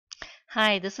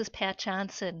Hi, this is Pat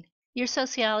Johnson, your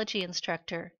sociology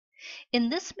instructor. In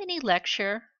this mini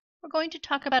lecture, we're going to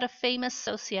talk about a famous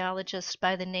sociologist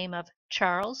by the name of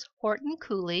Charles Horton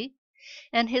Cooley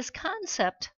and his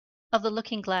concept of the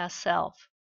looking glass self.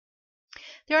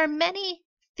 There are many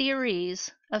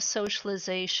theories of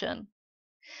socialization.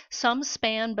 Some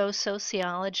span both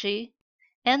sociology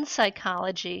and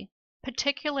psychology,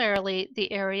 particularly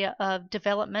the area of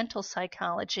developmental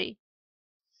psychology.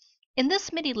 In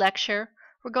this mini lecture,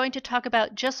 we're going to talk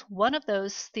about just one of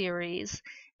those theories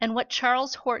and what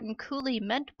Charles Horton Cooley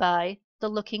meant by the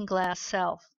looking glass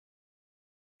self.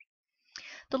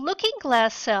 The looking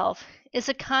glass self is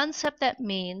a concept that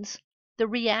means the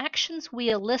reactions we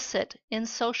elicit in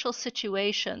social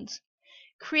situations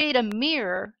create a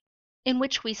mirror in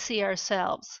which we see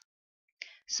ourselves.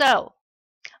 So,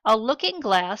 a looking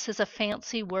glass is a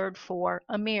fancy word for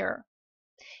a mirror.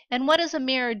 And what does a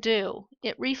mirror do?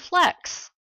 It reflects.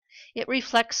 It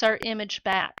reflects our image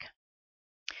back.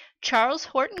 Charles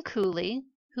Horton Cooley,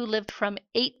 who lived from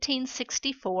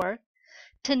 1864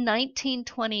 to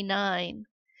 1929,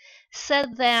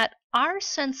 said that our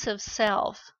sense of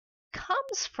self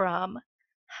comes from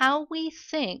how we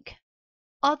think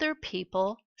other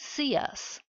people see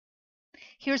us.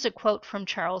 Here's a quote from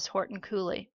Charles Horton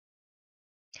Cooley.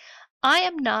 "I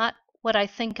am not what I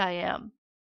think I am.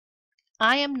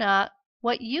 I am not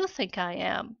what you think I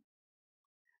am.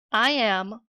 I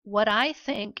am what I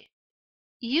think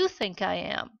you think I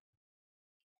am."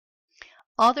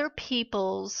 Other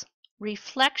people's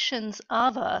reflections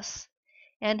of us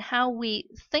and how we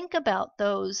think about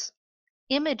those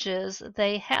images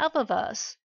they have of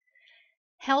us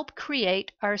help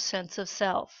create our sense of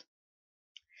self.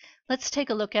 Let's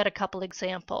take a look at a couple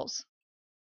examples.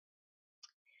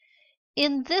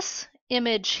 In this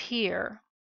image here,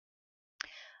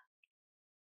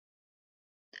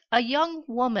 a young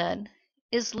woman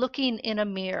is looking in a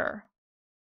mirror.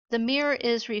 The mirror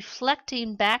is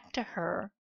reflecting back to her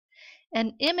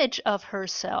an image of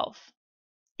herself,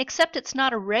 except it's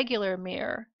not a regular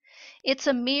mirror. It's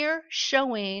a mirror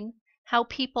showing how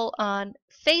people on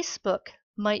Facebook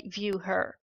might view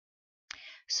her.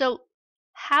 So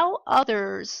how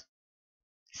others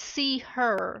see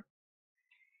her,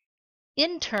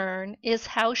 in turn, is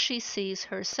how she sees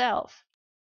herself.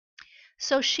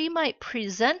 So she might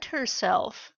present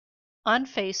herself on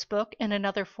Facebook and in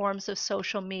other forms of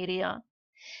social media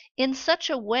in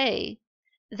such a way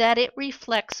that it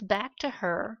reflects back to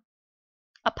her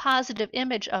a positive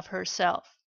image of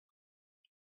herself.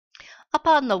 Up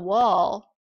on the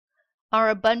wall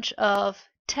are a bunch of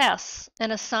tests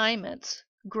and assignments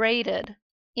graded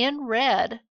in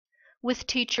red with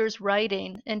teachers'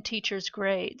 writing and teachers'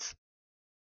 grades.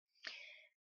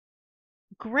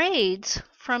 Grades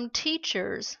from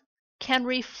teachers can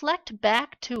reflect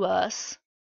back to us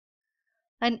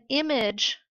an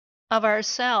image of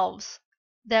ourselves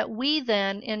that we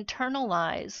then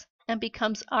internalize and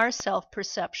becomes our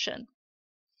self-perception.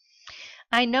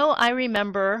 I know I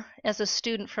remember as a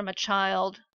student from a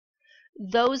child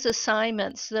those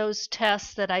assignments, those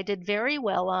tests that I did very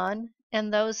well on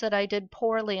and those that I did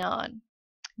poorly on.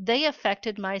 They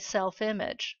affected my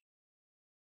self-image.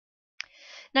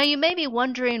 Now you may be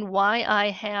wondering why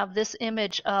I have this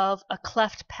image of a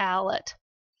cleft palate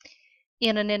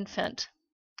in an infant.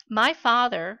 My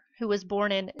father, who was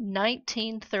born in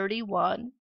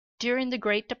 1931 during the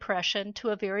Great Depression to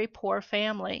a very poor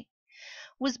family,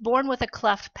 was born with a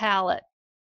cleft palate.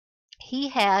 He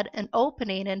had an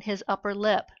opening in his upper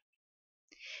lip.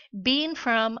 Being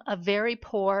from a very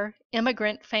poor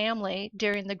immigrant family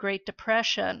during the Great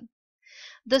Depression,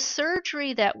 the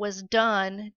surgery that was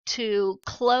done to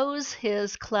close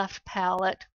his cleft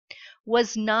palate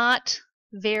was not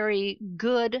very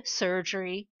good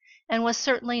surgery and was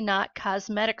certainly not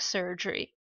cosmetic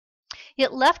surgery.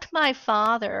 It left my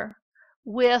father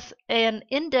with an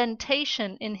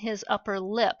indentation in his upper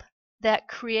lip that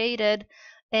created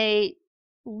a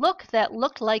look that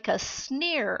looked like a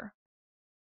sneer.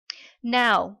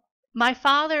 Now, my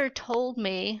father told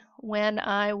me when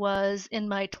I was in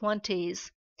my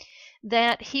 20s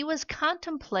that he was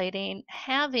contemplating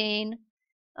having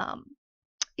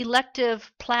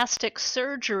elective plastic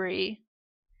surgery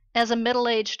as a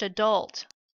middle-aged adult.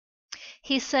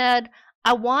 He said,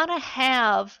 "I want to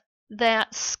have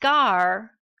that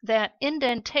scar, that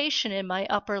indentation in my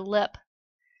upper lip,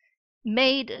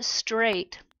 made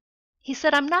straight." He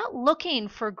said, "I'm not looking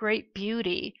for great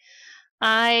beauty.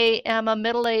 I am a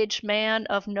middle-aged man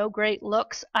of no great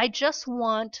looks. I just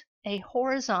want a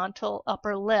horizontal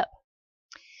upper lip."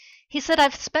 He said,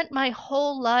 "I've spent my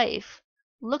whole life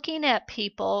looking at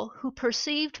people who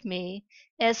perceived me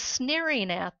as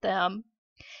sneering at them,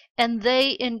 and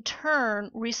they in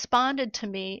turn responded to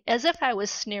me as if I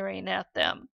was sneering at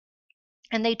them.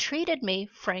 And they treated me,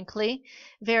 frankly,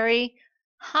 very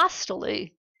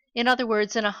hostilely. In other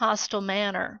words, in a hostile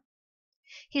manner.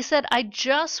 He said, I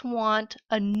just want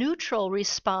a neutral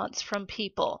response from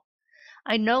people.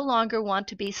 I no longer want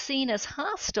to be seen as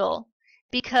hostile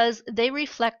because they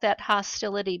reflect that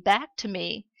hostility back to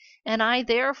me, and I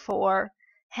therefore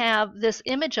have this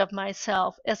image of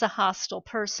myself as a hostile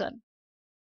person.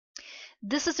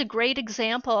 This is a great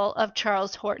example of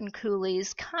Charles Horton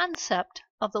Cooley's concept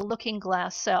of the looking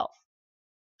glass self.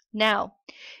 Now,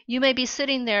 you may be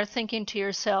sitting there thinking to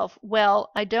yourself,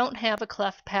 well, I don't have a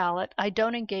cleft palate, I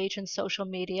don't engage in social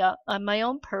media, I'm my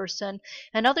own person,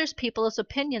 and others people's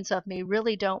opinions of me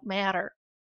really don't matter.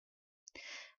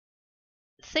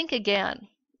 Think again.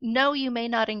 No, you may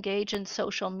not engage in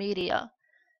social media,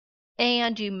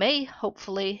 and you may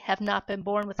hopefully have not been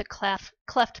born with a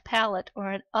cleft palate or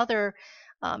an other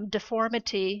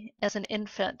deformity as an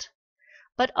infant.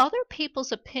 But other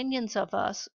people's opinions of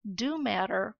us do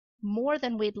matter more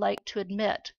than we'd like to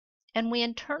admit, and we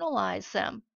internalize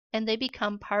them, and they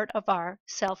become part of our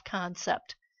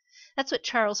self-concept. That's what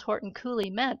Charles Horton Cooley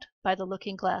meant by the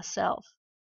looking glass self.